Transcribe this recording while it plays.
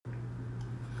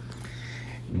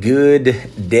Good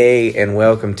day and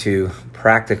welcome to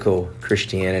Practical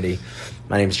Christianity.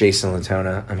 My name is Jason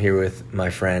Latona. I'm here with my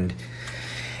friend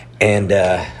and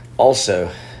also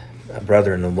a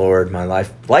brother in the Lord, my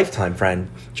lifetime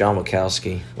friend, John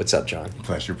Wachowski. What's up, John?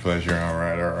 Pleasure. All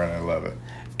right. I love it.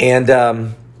 And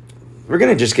we're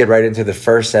going to just get right into the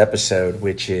first episode,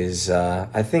 which is,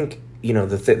 I think,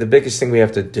 the biggest thing we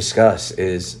have to discuss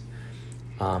is,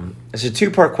 it's a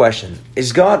two-part question.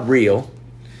 Is God real?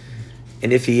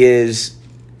 And if he is,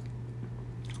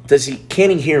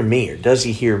 can he hear me, or does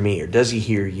he hear me, or does he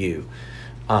hear you?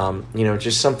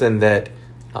 Just something that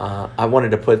I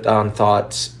wanted to put on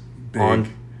thoughts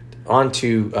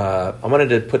onto. I wanted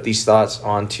to put these thoughts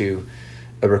onto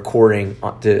a recording,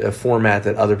 a format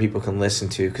that other people can listen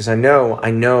to, because I know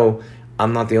I'm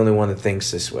not the only one that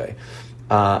thinks this way.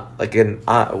 Why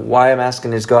I'm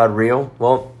asking, is God real?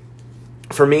 Well,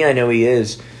 for me, I know he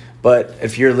is. But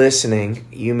if you're listening,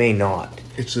 you may not.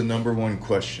 It's the number one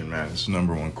question, man. It's the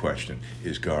number one question.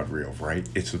 Is God real, right?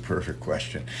 It's the perfect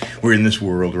question. We're in this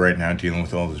world right now dealing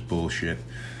with all this bullshit.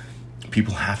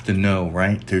 People have to know,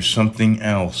 right? There's something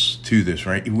else to this,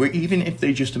 right? Even if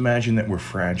they just imagine that we're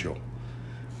fragile,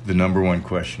 the number one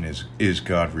question is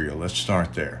God real? Let's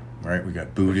start there, right? We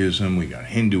got Buddhism, we got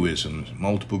Hinduism,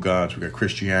 multiple gods, we got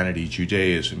Christianity,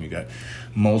 Judaism, we got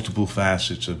multiple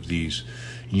facets of these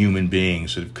human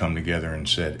beings that have come together and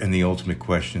said, and the ultimate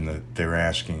question that they're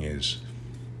asking is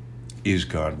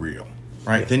God real?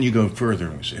 Right? Yeah. Then you go further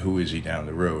and say, who is he down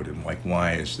the road? And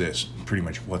why is this? Pretty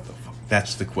much what the fuck?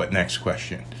 That's the next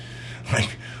question.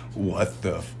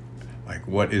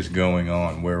 What is going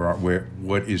on?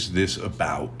 What is this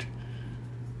about?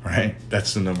 Right?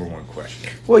 That's the number one question.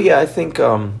 Well, yeah, I think,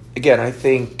 I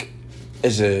think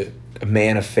as a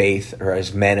man of faith, or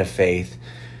as men of faith,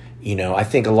 I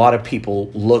think a lot of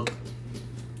people look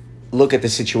at the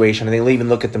situation, and they even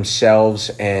look at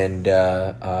themselves. And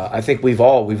I think we've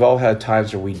all had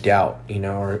times where we doubt,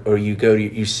 or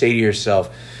you say to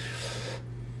yourself,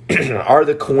 are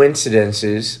the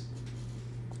coincidences?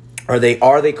 Are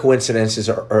they coincidences,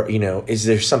 or is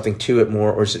there something to it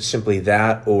more, or is it simply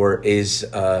that, or is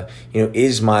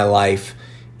my life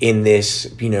in this,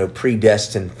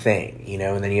 predestined thing,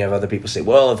 and then you have other people say,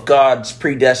 well, if God's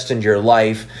predestined your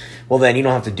life, well, then you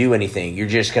don't have to do anything. You're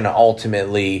just going to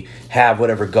ultimately have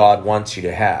whatever God wants you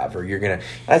to have, or you're going to,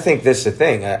 I think this is the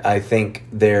thing. I think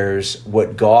there's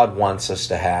what God wants us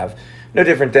to have. No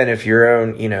different than if your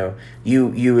own,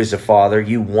 you as a father,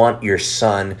 you want your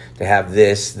son to have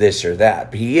this or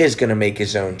that, but he is going to make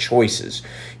his own choices.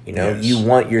 Yes. You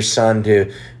want your son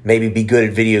to maybe be good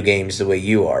at video games the way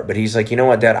you are, but he's like, you know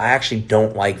what, Dad, I actually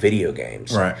don't like video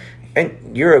games. Right.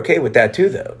 And you're okay with that too,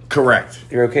 though. Correct.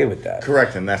 You're okay with that.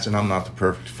 Correct. And I'm not the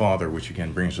perfect father, which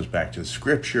again brings us back to the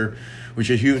scripture, which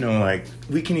is,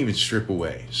 we can even strip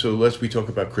away. So we talk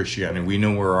about Christianity. We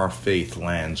know where our faith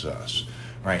lands us,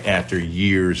 right? After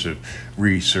years of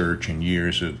research and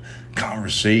years of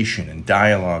conversation and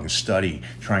dialogue and study,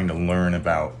 trying to learn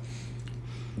about,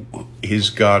 is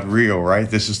God real, right?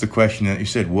 This is the question that you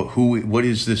said. What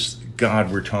is this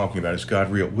God we're talking about? Is God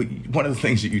real? One of the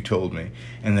things that you told me,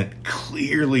 and that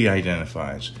clearly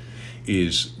identifies,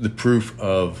 is the proof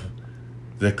of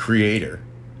the Creator,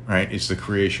 right? It's the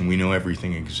creation. We know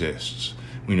everything exists.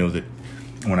 We know that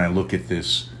when I look at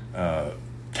this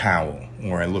towel,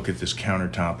 or I look at this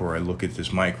countertop, or I look at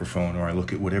this microphone, or I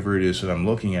look at whatever it is that I'm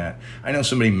looking at, I know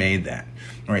somebody made that,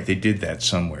 right? They did that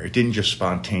somewhere. It didn't just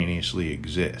spontaneously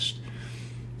exist.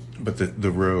 But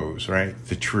the rose, right?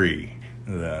 The tree,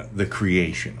 the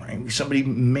creation, right? Somebody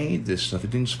made this stuff. It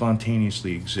didn't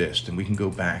spontaneously exist, and we can go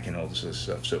back and all this other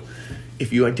stuff. So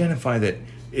if you identify that,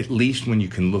 at least when you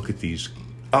can look at these,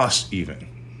 us even,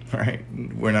 right?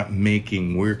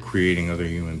 We're creating other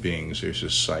human beings. There's a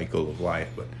cycle of life,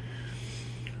 but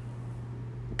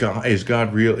is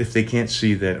God real? If they can't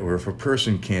see that, or if a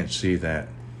person can't see that,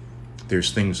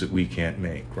 there's things that we can't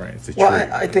make, right?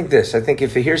 I think this.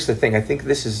 Here's the thing. I think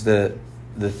this is the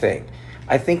thing.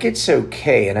 I think it's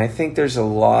okay, and I think there's a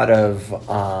lot of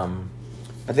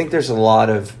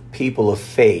people of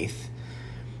faith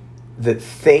that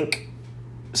think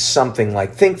something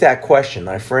like, think that question.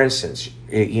 Like, for instance,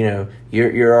 you're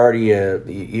already a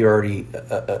Christian,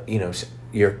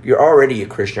 you already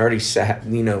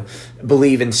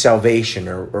believe in salvation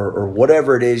or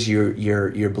whatever it is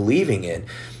you're believing in,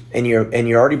 and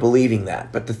you're already believing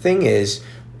that. But the thing is,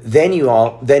 then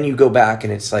you go back,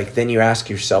 and it's like, then you ask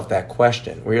yourself that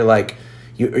question where you're like,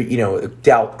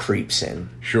 doubt creeps in.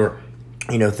 Sure.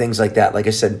 Things like that. Like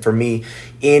I said, for me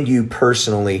and you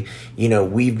personally,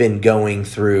 we've been going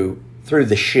through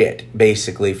the shit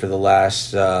basically for the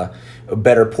last a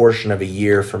better portion of a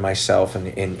year for myself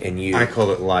and you. I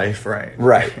call it life, right?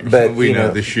 Right, but we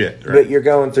know the shit, right? But you're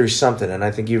going through something, and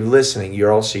I think you're listening.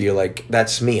 You're like,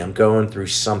 that's me. I'm going through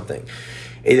something.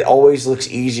 It always looks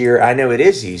easier. I know it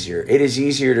is easier. It is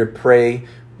easier to pray,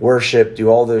 worship, do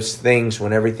all those things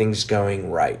when everything's going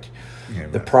right. Yeah,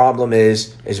 the problem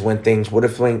is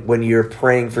when you're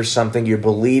praying for something, you're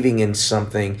believing in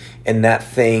something, and that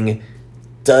thing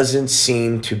doesn't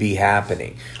seem to be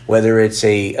happening. Whether it's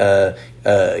a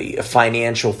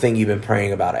financial thing you've been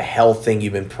praying about, a health thing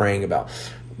you've been praying about.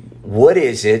 What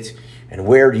is it, and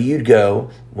where do you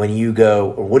go when you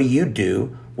go, or what do you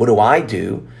do? What do I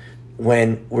do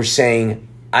when we're saying,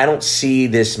 I don't see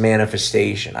this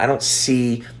manifestation. I don't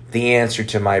see the answer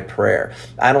to my prayer.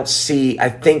 I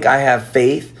think I have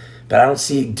faith, but I don't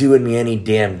see it doing me any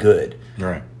damn good.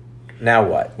 Right. Now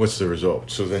what? What's the result?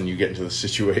 So then you get into the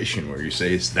situation where you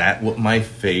say, is that what my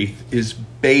faith is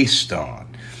based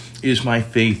on? Is my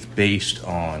faith based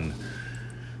on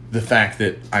the fact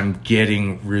that I'm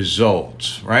getting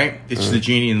results, right? It's the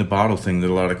genie in the bottle thing that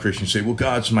a lot of Christians say, well,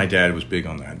 my dad was big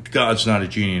on that. God's not a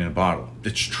genie in a bottle.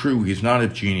 It's true, he's not a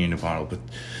genie in a bottle, but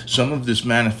some of this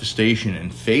manifestation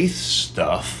and faith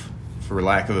stuff, for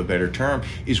lack of a better term,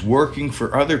 is working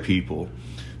for other people,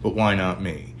 but why not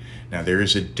me? Now, there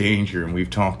is a danger, and we've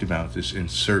talked about this in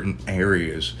certain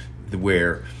areas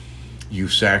where you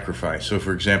sacrifice. So,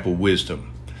 for example,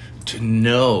 wisdom. To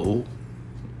know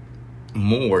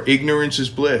more. Ignorance is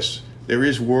bliss. There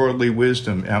is worldly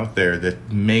wisdom out there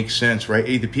that makes sense, right?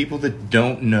 Hey, the people that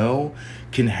don't know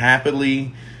can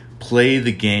happily play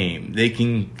the game. They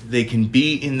can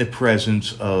be in the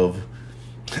presence of,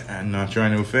 I'm not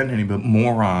trying to offend any, but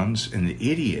morons and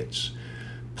the idiots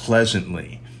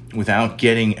pleasantly, without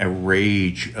getting a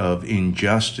rage of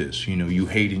injustice. You know, you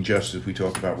hate injustice. We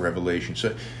talk about Revelation.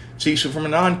 So from a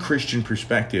non-Christian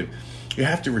perspective, you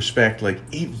have to respect,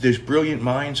 there's brilliant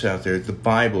minds out there. The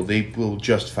Bible, they will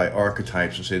justify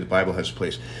archetypes and say the Bible has a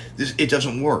place. It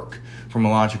doesn't work from a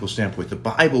logical standpoint. The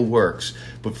Bible works,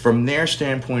 but from their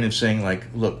standpoint of saying,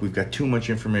 look, we've got too much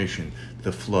information,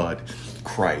 the flood,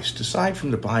 Christ. Aside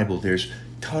from the Bible, there's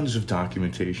tons of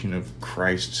documentation of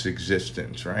Christ's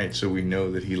existence, right? So we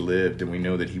know that he lived and we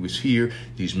know that he was here.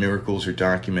 These miracles are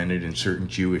documented in certain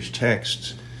Jewish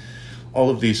texts. All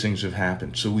of these things have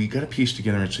happened. So we got to piece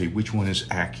together and say which one is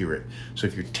accurate. So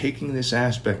if you're taking this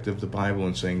aspect of the Bible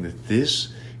and saying that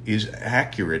this is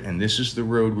accurate and this is the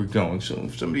road we're going. So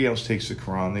if somebody else takes the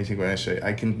Quran, they take what I say,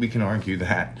 we can argue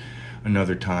that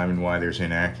another time and why there's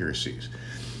inaccuracies.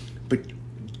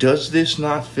 But does this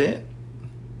not fit?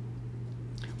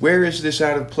 Where is this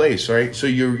out of place, right? So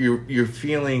you're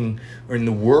feeling, or in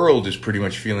the world is pretty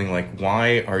much feeling like,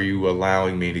 why are you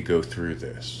allowing me to go through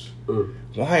this?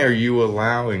 Why are you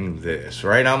allowing this,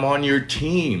 right? I'm on your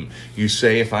team. You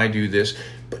say if I do this,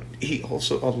 but he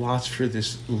also allots for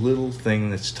this little thing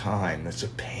that's time, that's a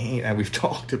pain. And we've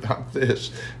talked about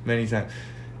this many times.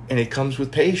 And it comes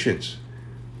with patience.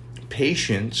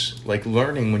 Patience, like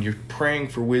learning when you're praying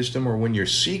for wisdom or when you're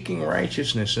seeking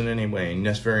righteousness in any way. And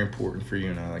that's very important for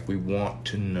you and I. We want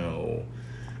to know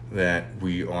that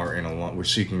we're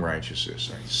seeking righteousness,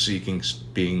 right? Seeking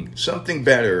being something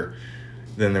better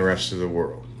than the rest of the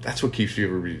world. That's what keeps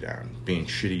everybody down, being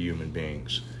shitty human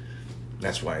beings.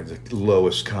 That's why the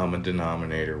lowest common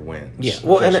denominator wins. Yeah,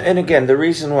 well, and again, the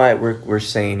reason why we're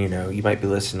saying, you might be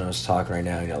listening to us talk right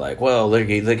now, and you're like, well, look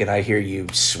at, I hear you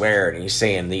swear, and you're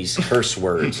saying these curse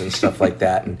words and stuff like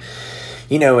that, and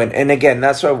and again,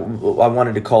 that's why I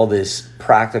wanted to call this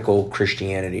practical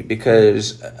Christianity,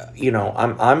 because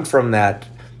I'm from that.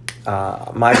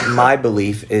 My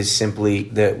belief is simply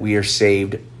that we are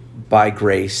saved by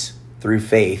grace through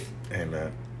faith.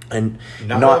 Amen. And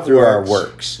not through our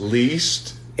works.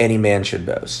 Least any man should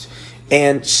boast.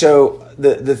 And so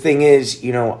the thing is,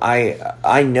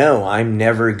 I know I'm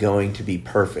never going to be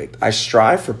perfect. I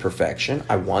strive for perfection.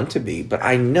 I want to be, but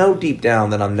I know deep down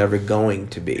that I'm never going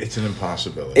to be. It's an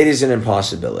impossibility. It is an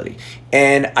impossibility.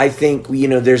 And I think,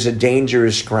 there's a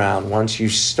dangerous ground once you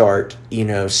start,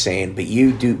 saying, but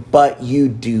you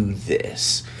do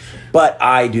this. But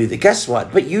I do that. Guess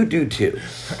what? But you do too.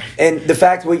 And the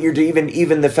fact what you're doing,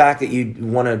 even the fact that you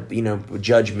want to,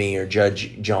 judge me or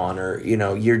judge John, or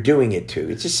you're doing it too.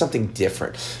 It's just something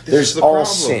different. There's all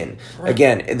sin. Right.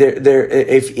 Again,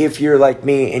 if you're like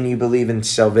me and you believe in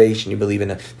salvation, you believe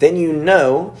in it, then you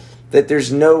know that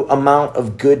there's no amount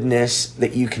of goodness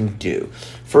that you can do.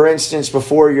 For instance,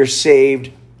 before you're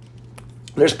saved,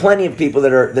 there's plenty of people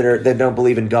that don't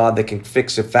believe in God that can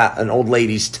fix an old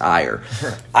lady's tire.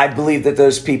 I believe that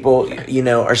those people,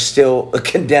 are still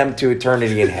condemned to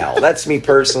eternity in hell. That's me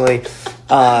personally.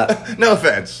 No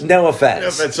offense. No offense. No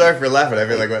offense. Sorry for laughing. I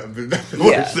feel like the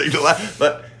worst thing to laugh,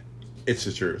 but it's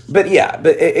the truth. But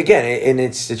again, and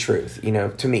it's the truth.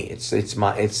 To me, it's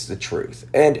the truth.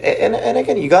 And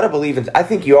again, you got to believe in. I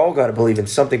think you all got to believe in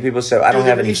something. People say I don't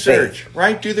have any faith,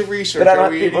 right? Do the research. But I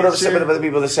don't. Some of the other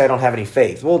people that say I don't have any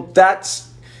faith. Well,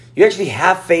 you actually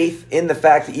have faith in the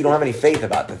fact that you don't have any faith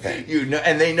about the thing.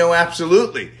 And they know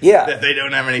absolutely that they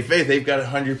don't have any faith. They've got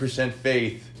 100%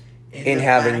 faith in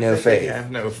having no faith. They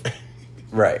have no faith.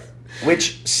 Right.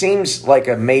 Which seems like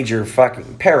a major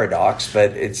fucking paradox,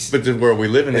 but it's... But the world we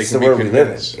live in, it's the world we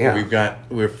live in. Yeah.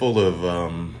 We're full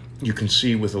of, you can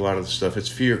see with a lot of the stuff, it's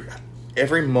fear.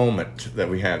 Every moment that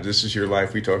we have, this is your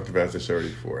life, we talked about this already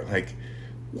before, like,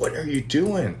 what are you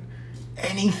doing?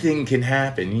 Anything can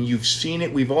happen. You've seen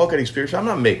it. We've all got experience. I'm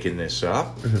not making this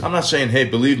up. Mm-hmm. I'm not saying, hey,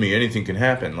 believe me, anything can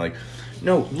happen. Like,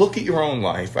 no, look at your own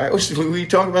life. We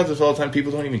talk about this all the time.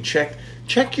 People don't even check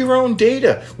your own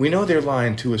data. We know they're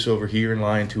lying to us over here and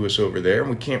lying to us over there, and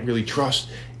we can't really trust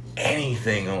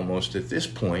anything almost at this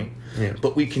point. Yeah.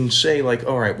 But we can say, like,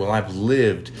 all right, well, I've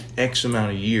lived X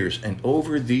amount of years, and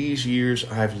over these years,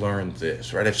 I've learned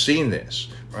this, right? I've seen this,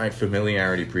 right?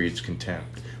 Familiarity breeds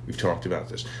contempt. We've talked about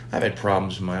this. I've had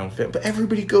problems in my own family, but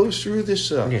everybody goes through this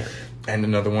stuff. Yeah. And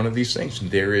another one of these things,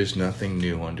 there is nothing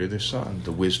new under the sun.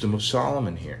 The wisdom of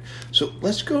Solomon here. So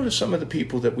let's go to some of the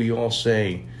people that we all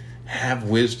say have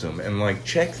wisdom and like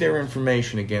check their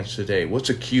information against today. What's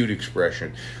a cute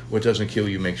expression? What doesn't kill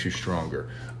you makes you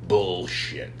stronger.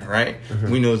 Bullshit, right?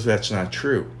 Mm-hmm. We know that's not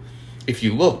true. If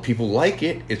you look, people like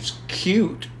it. It's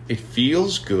cute. It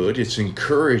feels good. It's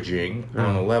encouraging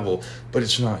on a level, but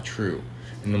it's not true.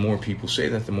 And the more people say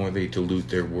that, the more they dilute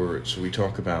their words. So we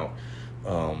talk about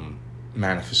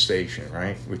manifestation,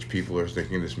 right? Which people are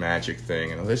thinking this magic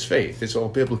thing. And this faith, it's all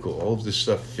biblical. All of this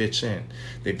stuff fits in.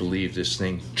 They believe this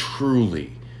thing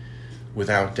truly,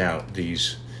 without doubt,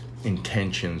 these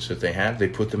intentions that they have, they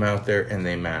put them out there and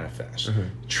they manifest.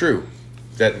 Mm-hmm. True.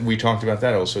 That we talked about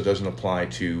that also doesn't apply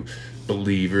to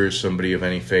believers, somebody of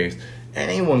any faith.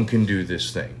 Anyone can do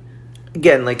this thing.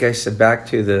 Again, like I said, back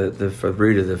to the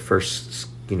root of the first,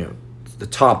 the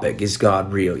topic, is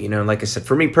God real? Like I said,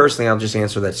 for me personally, I'll just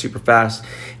answer that super fast.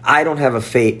 I don't have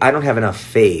enough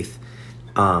faith.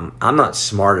 I'm not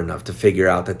smart enough to figure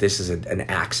out that this is an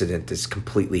accident that's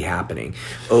completely happening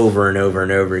over and over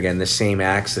and over again. The same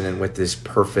accident with this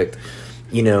perfect,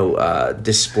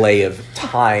 display of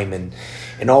time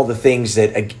and all the things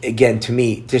that, again, to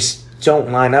me, just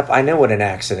don't line up. I know what an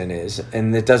accident is,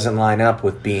 and it doesn't line up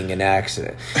with being an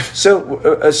accident. So,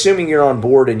 assuming you're on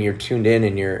board and you're tuned in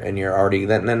and you're already,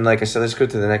 then like I said, let's go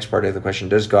to the next part of the question.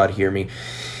 Does God hear me?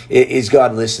 Is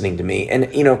God listening to me?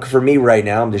 And for me right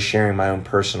now, I'm just sharing my own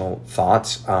personal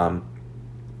thoughts. I'm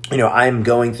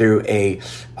going through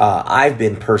I've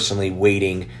been personally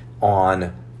waiting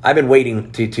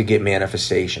to get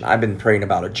manifestation. I've been praying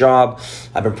about a job.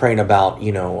 I've been praying about,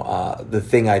 the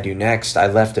thing I do next. I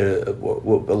left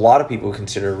what a lot of people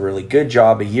consider a really good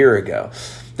job a year ago.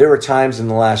 There were times in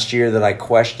the last year that I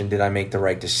questioned, did I make the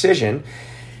right decision?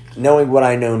 Knowing what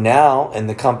I know now, and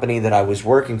the company that I was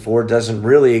working for doesn't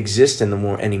really exist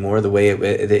anymore the way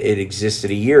it existed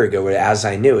a year ago, as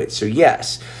I knew it. So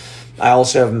yes, I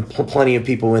also have plenty of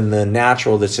people in the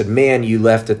natural that said, man, you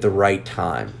left at the right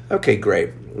time. Okay,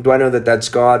 great. Do I know that that's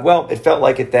God? Well, it felt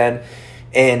like it then.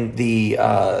 And the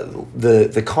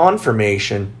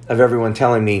confirmation of everyone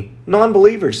telling me,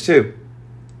 non-believers too,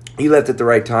 you left at the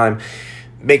right time,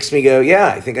 makes me go, yeah,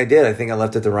 I think I did. I think I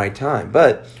left at the right time.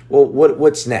 But, well,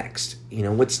 what's next?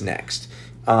 What's next?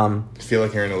 I feel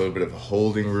like you're in a little bit of a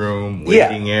holding room,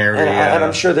 waiting area. And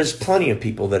I'm sure there's plenty of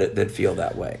people that feel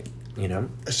that way.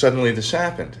 Suddenly this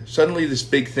happened. Suddenly this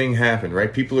big thing happened,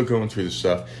 right? People are going through this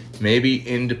stuff, maybe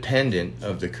independent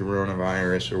of the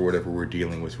coronavirus or whatever we're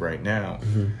dealing with right now.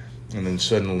 Mm-hmm. And then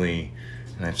suddenly,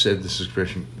 and I've said this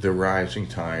expression, the rising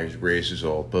tide raises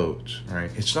all boats, right?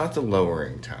 It's not the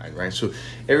lowering tide, right? So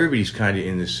everybody's kind of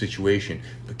in this situation.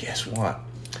 But guess what?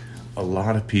 A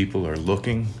lot of people are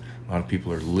looking. A lot of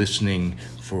people are listening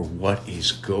for what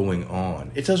is going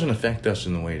on. It doesn't affect us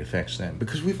in the way it affects them,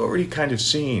 because we've already kind of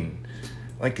seen,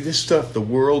 like, this stuff, the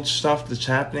world stuff that's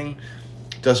happening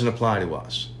doesn't apply to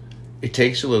us. It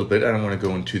takes a little bit. I don't want to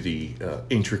go into the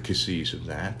intricacies of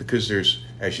that, because there's,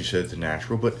 as you said, the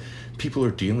natural, but people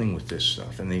are dealing with this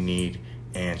stuff and they need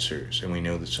answers. And we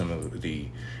know that some of the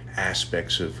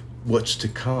aspects of what's to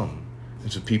come,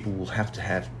 and so people will have to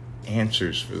have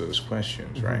answers for those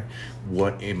questions, right?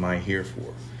 What am I here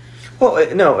for?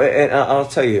 Well, no, and I'll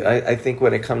tell you, I think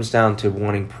when it comes down to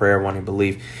wanting prayer, wanting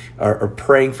belief, or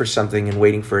praying for something and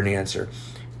waiting for an answer,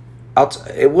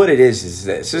 what it is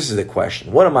this. This is the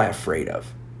question. What am I afraid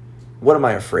of? What am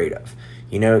I afraid of?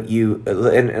 You know,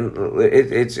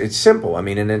 it's simple. I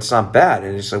mean, and it's not bad.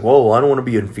 And it's like, well, I don't want to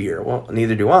be in fear. Well,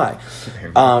 neither do I.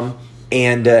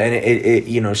 And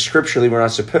you know, scripturally, we're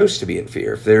not supposed to be in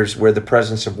fear. If there's where the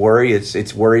presence of worry,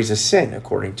 it's worry's a sin,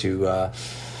 according to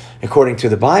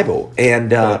the Bible.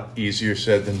 And easier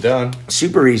said than done.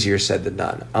 Super easier said than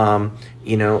done.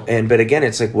 You know, but again,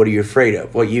 it's like, what are you afraid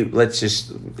of? Well,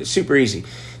 super easy.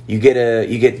 You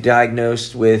get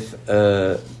diagnosed with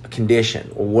a condition.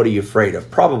 Well, what are you afraid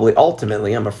of? Probably,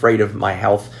 ultimately, I'm afraid of my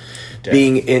health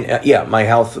being my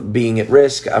health being at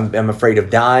risk. I'm afraid of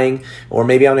dying, or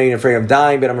maybe I'm not even afraid of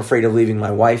dying, but I'm afraid of leaving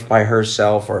my wife by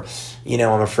herself, or, you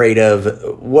know, I'm afraid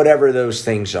of whatever those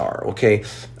things are. Okay,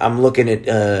 I'm looking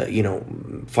at you know,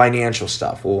 financial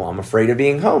stuff. Well, I'm afraid of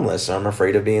being homeless. Or I'm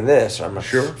afraid of being this. Or I'm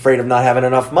afraid of not having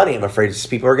enough money. I'm afraid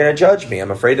people are going to judge me.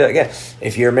 I'm afraid that, again,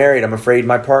 if you're married, I'm afraid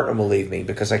my partner will leave me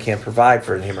because I can't provide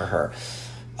for him or her.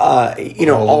 You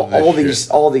know,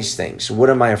 all these things.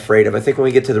 What am I afraid of? I think when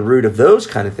we get to the root of those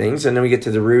kind of things, and then we get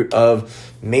to the root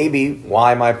of maybe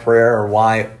why my prayer, or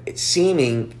why it's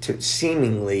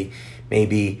seemingly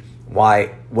maybe why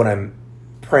what I'm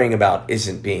praying about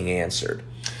isn't being answered.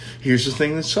 Here's the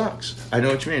thing that sucks. I know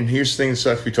what you mean. Here's the thing that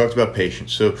sucks. We talked about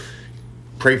patience. So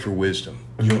pray for wisdom.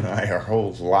 You and I, our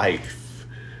whole life,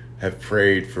 have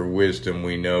prayed for wisdom.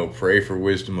 We know, pray for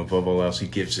wisdom above all else. He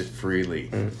gives it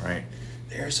freely, right?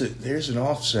 There's an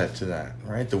offset to that,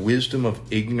 right? The wisdom of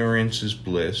ignorance is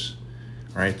bliss,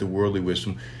 right? The worldly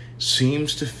wisdom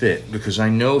seems to fit, because I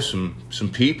know some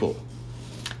people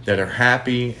that are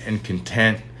happy and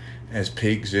content as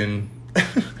pigs in,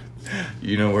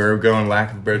 you know where we're going,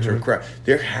 lack of a better term, crap.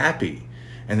 They're happy,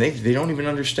 and they don't even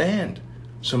understand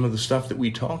some of the stuff that we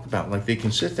talk about. Like, they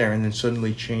can sit there and then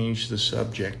suddenly change the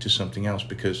subject to something else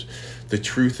because the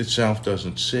truth itself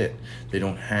doesn't sit. They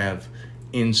don't have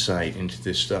insight into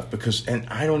this stuff, and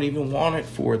I don't even want it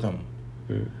for them.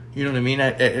 You know what I mean?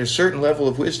 At a certain level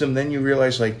of wisdom, then you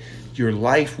realize, like, your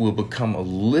life will become a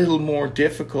little more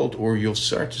difficult, or you'll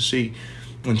start to see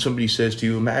when somebody says to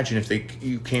you, imagine if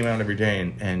you came out every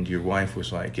day and your wife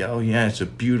was like, oh yeah, it's a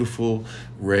beautiful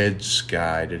red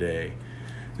sky today.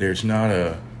 There's not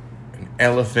an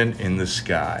elephant in the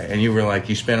sky. And you were like,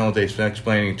 you spent all day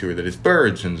explaining to her that it's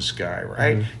birds in the sky,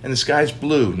 right? And the sky's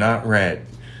blue, not red.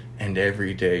 And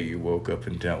every day you woke up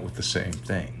and dealt with the same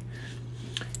thing.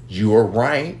 You're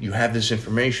right. You have this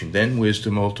information. Then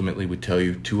wisdom ultimately would tell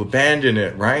you to abandon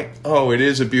it, right? Oh, it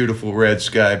is a beautiful red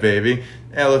sky, baby.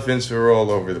 Elephants are all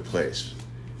over the place.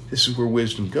 This is where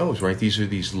wisdom goes, right? These are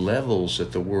these levels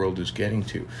that the world is getting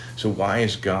to. So why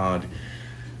is God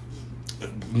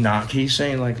not? He's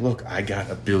saying, like, look, I got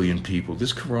 1 billion people.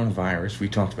 This coronavirus, we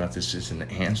talked about this, is an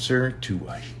answer to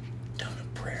a ton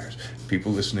of prayers.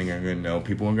 People listening are going to know.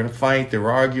 People are going to fight. They're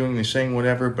arguing. They're saying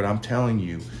whatever. But I'm telling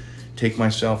you, take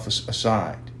myself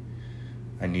aside.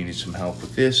 I needed some help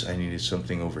with this. I needed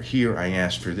something over here. I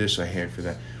asked for this. I had for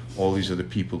that. All these other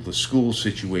people, the school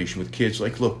situation with kids.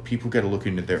 Like, look, people got to look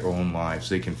into their own lives.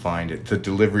 They can find it. The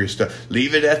delivery stuff,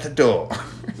 leave it at the door.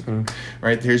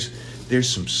 Right? There's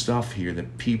some stuff here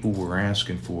that people were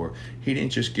asking for. He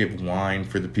didn't just give wine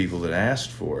for the people that asked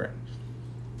for it.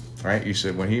 Right? You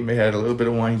said when he had a little bit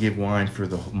of wine, he gave wine for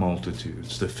the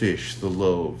multitudes, the fish, the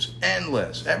loaves,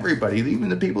 endless. Everybody, even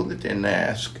the people that didn't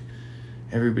ask.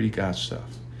 Everybody got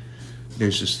stuff.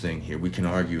 There's this thing here. We can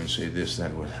argue and say this,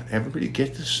 that, what. Everybody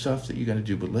get the stuff that you got to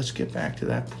do, but let's get back to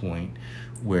that point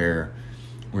where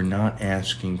we're not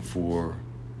asking for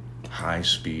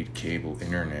high-speed cable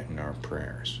internet in our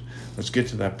prayers. Let's get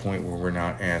to that point where we're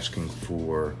not asking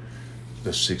for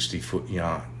the 60-foot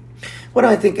yacht. Well,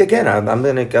 I think, again, I'm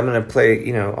gonna play,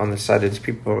 you know, on the side of these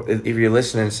people. If you're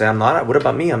listening and say, what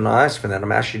about me? I'm not asking for that.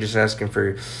 I'm actually just asking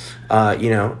for,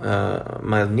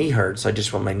 my knee hurts. I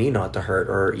just want my knee not to hurt.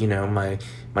 Or, you know,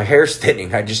 my hair's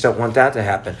thinning. I just don't want that to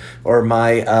happen. Or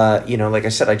like I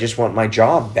said, I just want my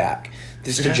job back.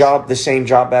 This is the same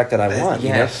job back that I want, you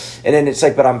know? And then it's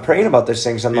like, but I'm praying about those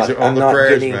things. I'm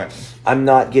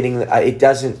not getting, it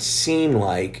doesn't seem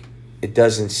like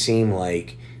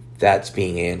that's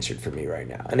being answered for me right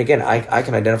now. And again, I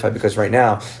can identify, because right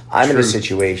now I'm in a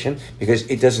situation because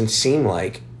it doesn't seem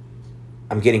like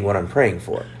I'm getting what I'm praying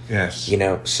for. Yes. You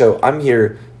know, so I'm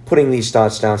here putting these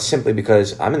thoughts down simply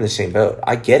because I'm in the same boat.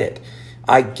 I get it.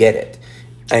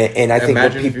 And I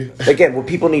think what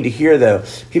people need to hear, though,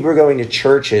 people are going to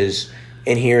churches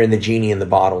and hearing the genie in the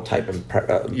bottle type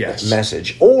of Yes.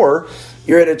 message. Or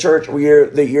you're at a church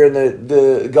where you're in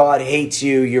the God hates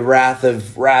you, your wrath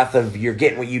of you're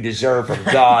getting what you deserve from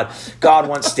God. God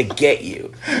wants to get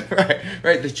you.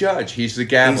 Right. The judge, he's the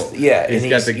gavel. He's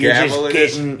got the gavel.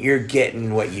 You're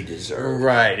getting what you deserve.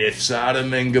 Right. It's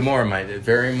Sodom and Gomorrah.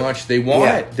 Very much they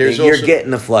want it. You're getting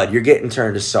the flood. You're getting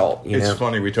turned to salt. It's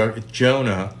funny. We talked.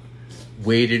 Jonah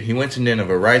waited. He went to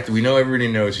Nineveh, right? We know,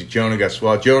 everybody knows Jonah got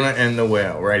swallowed. Jonah and the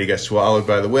whale, right? He got swallowed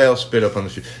by the whale, spit up on the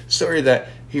shore. Story of that,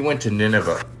 he went to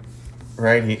Nineveh,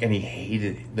 right? And he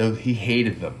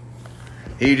hated them.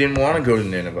 He didn't want to go to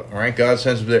Nineveh, right? God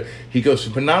sends him there. He goes,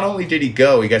 but not only did he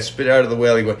go, he got spit out of the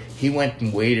whale. He went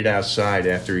and waited outside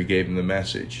after he gave him the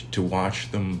message to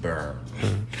watch them burn,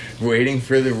 waiting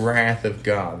for the wrath of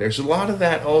God. There's a lot of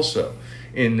that also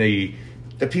in the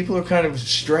people are kind of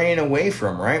straying away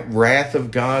from, right? Wrath of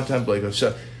God.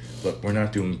 So, look, we're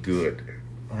not doing good,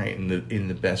 right? In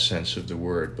the best sense of the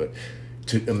word. But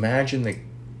to imagine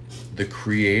the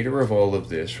creator of all of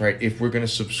this, right? If we're going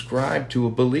to subscribe to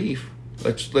a belief,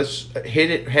 let's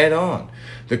hit it head on.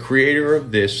 The creator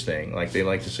of this thing, like they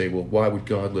like to say, well, why would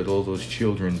God let all those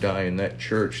children die in that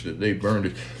church that they burned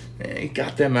it? He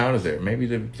got them out of there. Maybe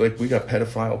we got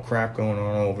pedophile crap going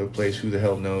on all over the place. Who the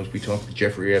hell knows? We talked to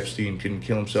Jeffrey Epstein, didn't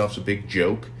kill himself. It's a big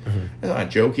joke. Mm-hmm. It's not a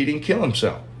joke. He didn't kill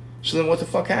himself. So then what the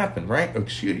fuck happened, right?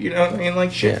 You know what I mean?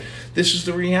 Like, shit. Yeah. This is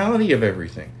the reality of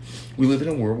everything. We live in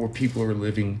a world where people are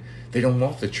living, they don't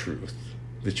want the truth.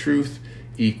 The truth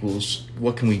equals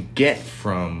what can we get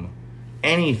from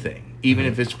anything, even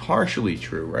if it's partially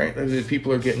true, right?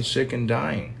 People are getting sick and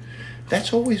dying.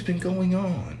 That's always been going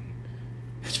on.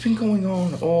 It's been going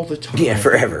on all the time. Yeah,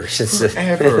 forever. Since the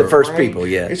first right? people,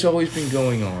 yeah. It's always been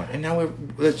going on. And now,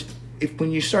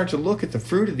 when you start to look at the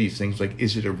fruit of these things, like,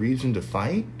 is it a reason to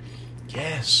fight?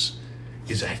 Yes.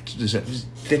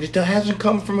 Then it hasn't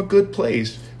come from a good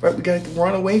place, right? We got to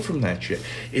run away from that shit.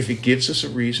 If it gives us a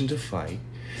reason to fight,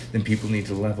 then people need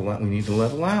to level out. We need to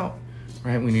level out,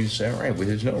 right? We need to say, all right, well,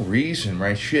 there's no reason,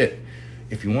 right? Shit.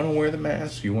 If you want to wear the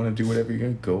mask, you want to do whatever, you're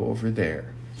going to go over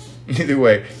there. Either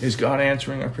way, is God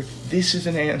answering our prayer? This is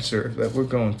an answer that we're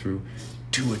going through.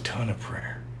 Do a ton of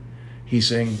prayer. He's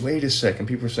saying, wait a second.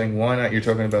 People are saying, why not? You're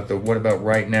talking about what about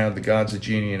right now? The God's a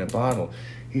genie in a bottle.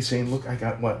 He's saying, look, I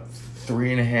got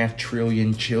 3.5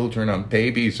 trillion children. I'm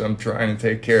babies I'm trying to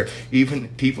take care of. Even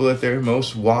people that they're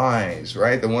most wise,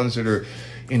 right? The ones that are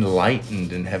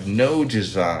enlightened and have no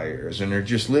desires and are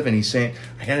just living. He's saying,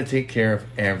 I got to take care of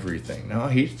everything. No,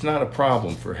 it's not a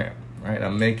problem for him, right?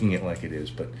 I'm making it like it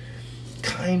is, but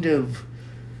kind of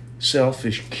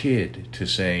selfish kid to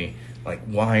say, like,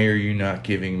 why are you not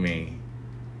giving me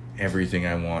everything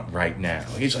I want right now?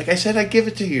 He's like, I said I'd give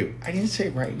it to you. I didn't say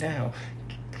right now.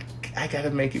 I got to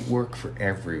make it work for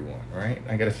everyone, right?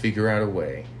 I got to figure out a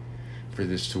way for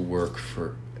this to work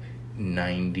for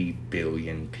 90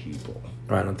 billion people.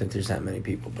 Well, I don't think there's that many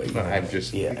people, but I'm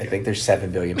just... Yeah, I think there's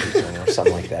 7 billion people or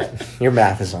something like that. Your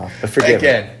math is off, but forgive me.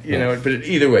 Again, you know, but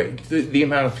either way, the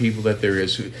amount of people that there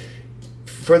is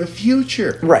for the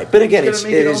future, right? But again, it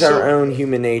is also our own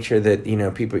human nature that, you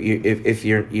know, people. If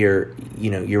you're you're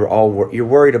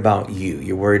worried about you.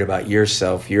 You're worried about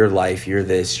yourself, your life. You're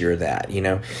this. You're that. You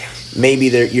know, maybe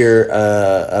you're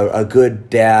a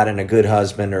good dad and a good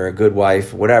husband or a good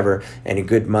wife, whatever, and a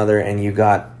good mother, and you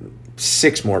got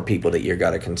 6 more people that you're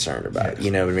got to concern about. Yes. You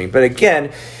know what I mean? But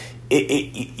again,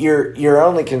 you're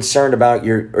only concerned about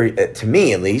to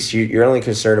me at least, you're only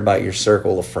concerned about your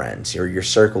circle of friends or your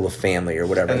circle of family or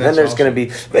whatever. And then there's going to be,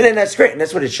 but then that's great, and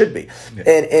that's what it should be. Yeah.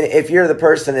 And if you're the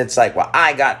person that's like, well,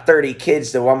 I got 30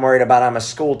 kids that I'm worried about, I'm a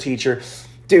school teacher.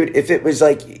 Dude, if it was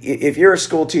like, if you're a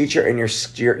school teacher and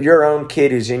your own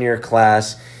kid who's in your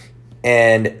class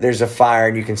and there's a fire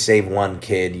and you can save one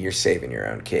kid, you're saving your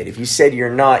own kid. If you said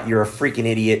you're not, you're a freaking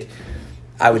idiot.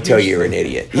 I would tell you you're an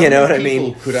idiot. You know what I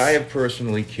mean? Could I have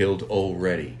personally killed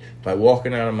already by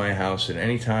walking out of my house at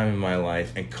any time in my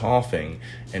life and coughing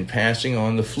and passing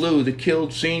on the flu that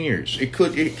killed seniors? It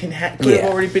could have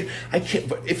already been.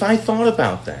 But if I thought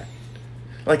about that,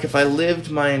 like if I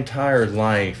lived my entire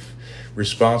life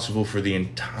responsible for the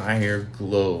entire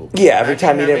globe. Yeah, every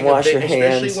time you didn't wash your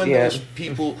hands. Especially when those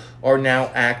people are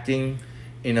now acting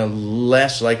in a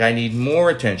less, like, I need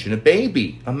more attention. A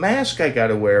baby, a mask I got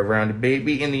to wear around a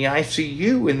baby in the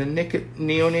ICU, in the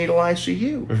neonatal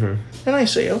ICU. Mm-hmm. And I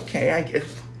say, okay,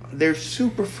 they're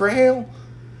super frail.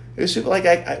 It's like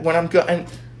when I'm going,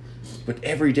 but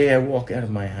every day I walk out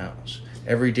of my house,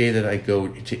 every day that I go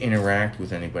to interact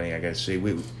with anybody, I got to say,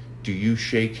 wait, do you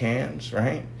shake hands,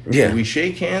 right? Yeah. Do we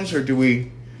shake hands or do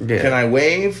we Yeah. Can I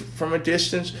wave from a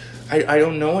distance? I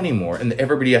don't know anymore. And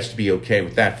everybody has to be okay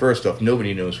with that. First off,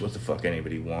 nobody knows what the fuck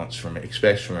anybody wants from it,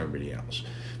 expects from everybody else.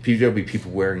 There'll be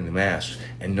people wearing the masks,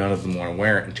 and none of them want to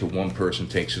wear it until one person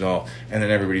takes it off. And then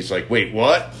everybody's like, wait,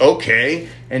 what? Okay.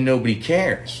 And nobody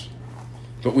cares.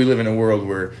 But we live in a world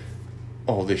where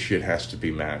all this shit has to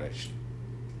be managed.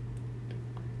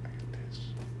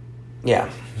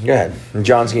 Yeah, go ahead.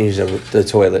 John's going to use the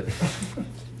toilet.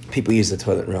 People use the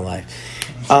toilet in real life.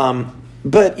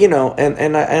 But, you know,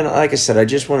 and like I said, I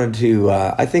just wanted to,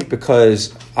 I think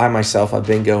because I myself, I've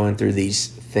been going through these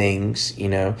things, you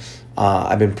know,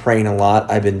 I've been praying a lot.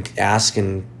 I've been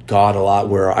asking God a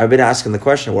lot. I've been asking the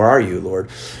question, where are you, Lord?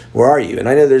 Where are you? And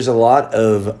I know there's a lot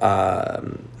of,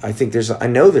 I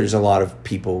know there's a lot of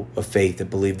people of faith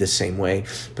that believe the same way,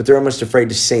 but they're almost afraid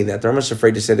to say that. They're almost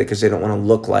afraid to say that because they don't want to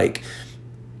look like,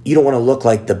 you don't want to look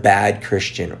like the bad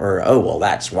Christian, or, oh, well,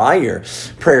 that's why your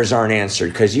prayers aren't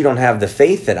answered, because you don't have the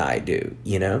faith that I do,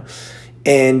 you know?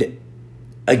 And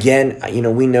again, you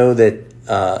know, we know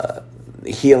that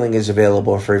healing is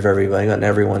available for everybody, not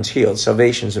everyone's healed.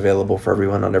 Salvation is available for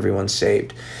everyone, not everyone's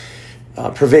saved.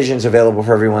 Provision's available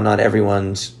for everyone, not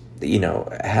everyone's, you know,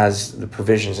 has the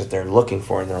provisions that they're looking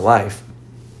for in their life.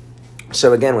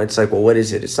 So again, it's like, well, what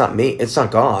is it? It's not me. It's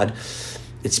not God.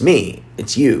 It's me.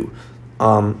 It's you.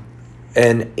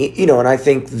 And you know, and I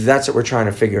think that's what we're trying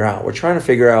to figure out. We're trying to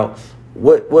figure out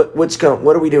what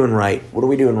are we doing right? What are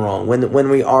we doing wrong? When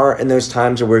we are in those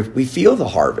times where we feel the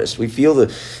harvest, we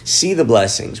see the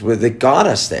blessings that got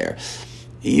us there.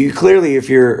 You clearly, if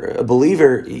you're a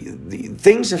believer,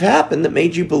 things have happened that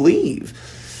made you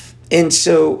believe. And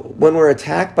so when we're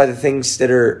attacked by the things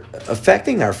that are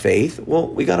affecting our faith, well,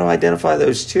 we got to identify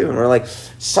those too. And we're like,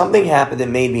 something happened that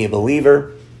made me a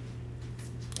believer.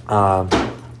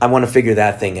 I want to figure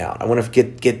that thing out. I want to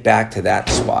get back to that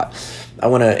spot. I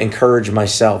want to encourage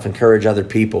myself, encourage other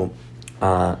people,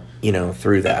 you know,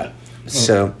 through that.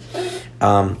 So,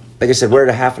 like I said, we're at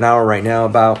a half an hour right now.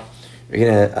 We're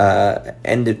going to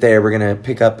end it there. We're going to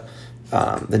pick up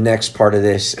the next part of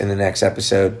this in the next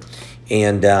episode.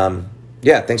 And,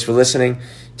 yeah, thanks for listening.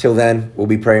 Till then, we'll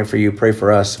be praying for you. Pray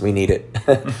for us. We need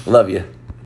it. Love you.